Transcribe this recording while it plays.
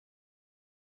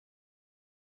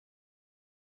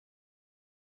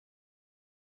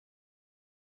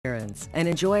appearance and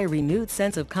enjoy a renewed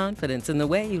sense of confidence in the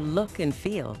way you look and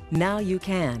feel. Now you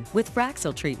can with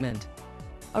Fraxel treatment,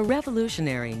 a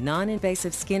revolutionary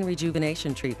non-invasive skin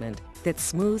rejuvenation treatment that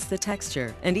smooths the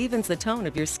texture and evens the tone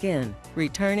of your skin,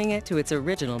 returning it to its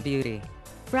original beauty.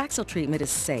 Fraxel treatment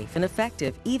is safe and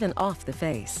effective even off the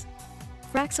face.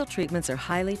 Fraxel treatments are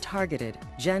highly targeted,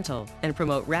 gentle, and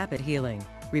promote rapid healing,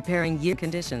 repairing year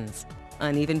conditions,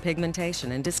 uneven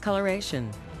pigmentation and discoloration,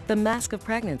 the mask of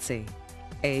pregnancy,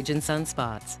 age and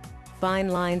sunspots, fine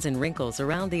lines and wrinkles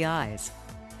around the eyes,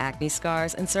 acne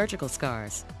scars and surgical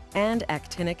scars, and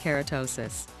actinic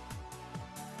keratosis.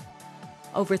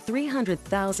 Over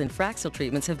 300,000 Fraxel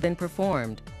treatments have been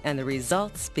performed, and the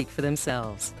results speak for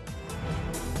themselves.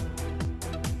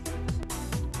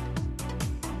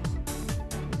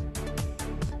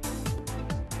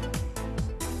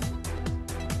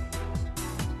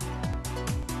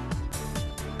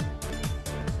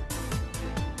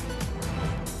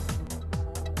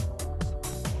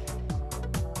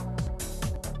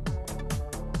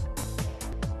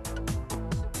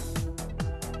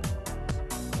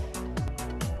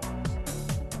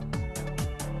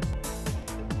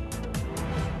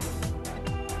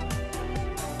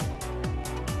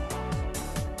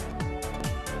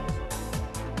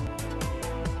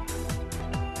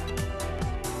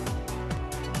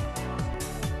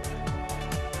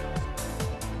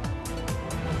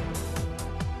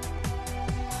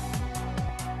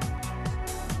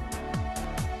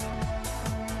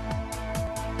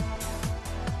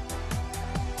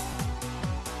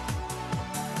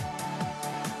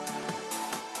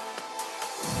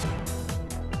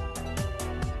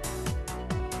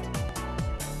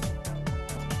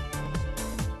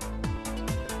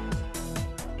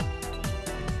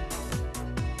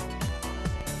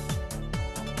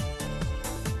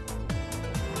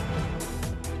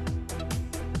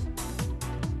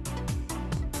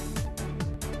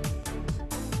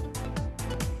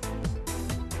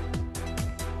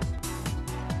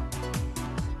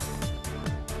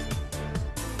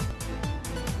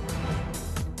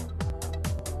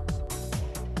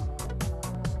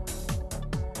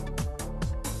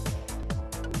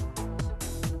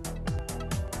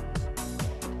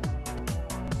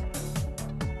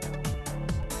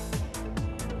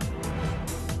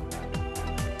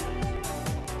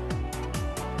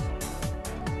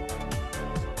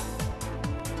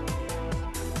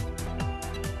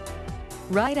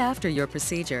 Right after your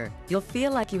procedure, you'll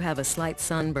feel like you have a slight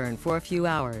sunburn for a few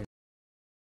hours.